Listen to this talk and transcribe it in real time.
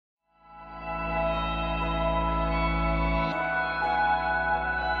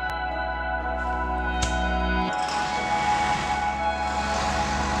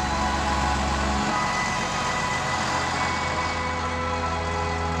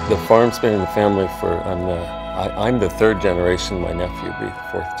The farm's been in the family for, I'm the third generation, my nephew will be the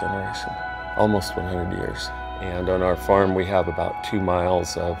fourth generation, almost 100 years. And on our farm we have about 2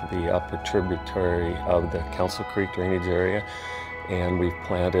 miles of the upper tributary of the Council Creek drainage area, and we've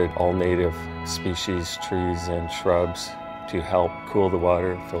planted all native species, trees and shrubs to help cool the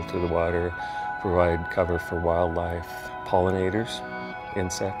water, filter the water, provide cover for wildlife, pollinators,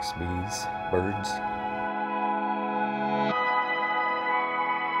 insects, bees, birds.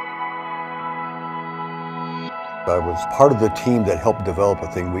 I was part of the team that helped develop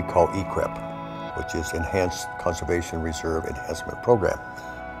a thing we call ECREP, which is Enhanced Conservation Reserve Enhancement Program.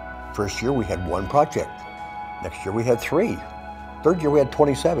 First year we had 1 project. Next year we had 3. Third year we had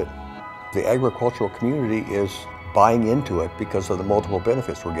 27. The agricultural community is buying into it because of the multiple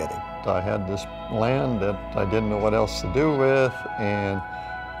benefits we're getting. I had this land that I didn't know what else to do with, and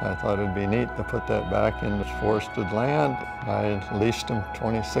I thought it'd be neat to put that back in this forested land. I leased them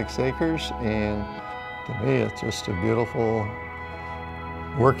 26 acres, and to me it's just a beautiful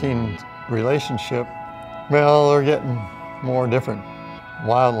working relationship. Well, they're getting more different.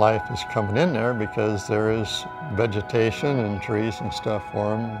 Wildlife is coming in there because there is vegetation and trees and stuff for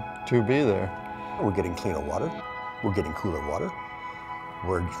them to be there. We're getting cleaner water, we're getting cooler water,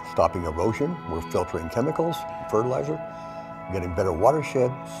 we're stopping erosion, we're filtering chemicals, fertilizer, we're getting better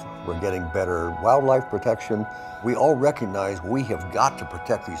watersheds, we're getting better wildlife protection. We all recognize we have got to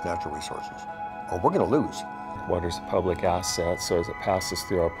protect these natural resources, or we're going to lose. Water's a public asset, so as it passes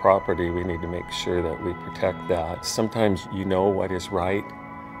through our property, we need to make sure that we protect that. Sometimes you know what is right,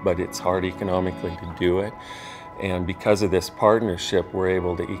 but it's hard economically to do it. And because of this partnership, we're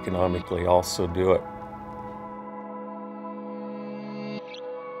able to economically also do it.